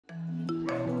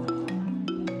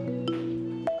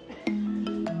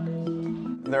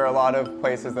There are a lot of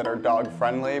places that are dog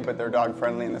friendly, but they're dog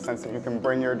friendly in the sense that you can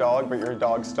bring your dog, but your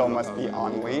dog still must be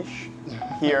on leash.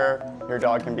 Here, your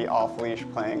dog can be off leash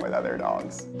playing with other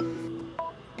dogs.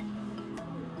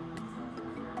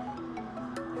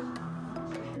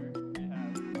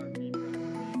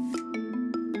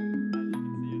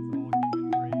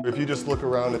 If you just look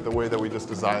around at the way that we just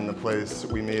designed the place,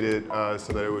 we made it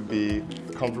so that it would be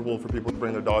comfortable for people to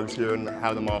bring their dogs here and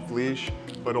have them off leash,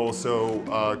 but also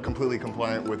completely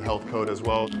compliant with health code as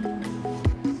well.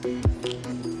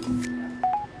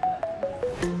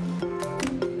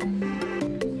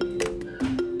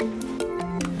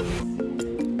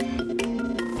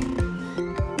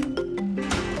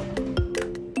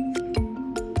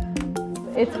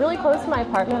 It's really close to my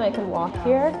apartment. I can walk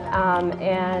here,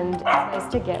 and it's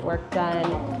nice to get work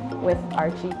done with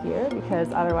Archie here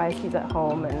because otherwise he's at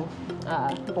home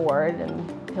and bored,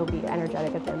 and he'll be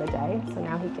energetic at the end of the day. So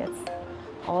now he gets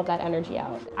all of that energy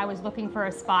out. I was looking for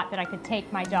a spot that I could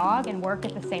take my dog and work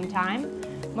at the same time.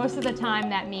 Most of the time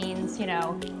that means, you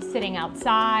know, sitting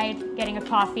outside, getting a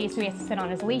coffee so he has to sit on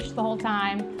his leash the whole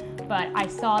time. But I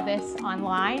saw this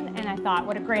online and I thought,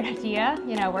 what a great idea,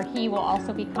 you know, where he will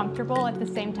also be comfortable at the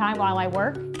same time while I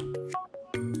work.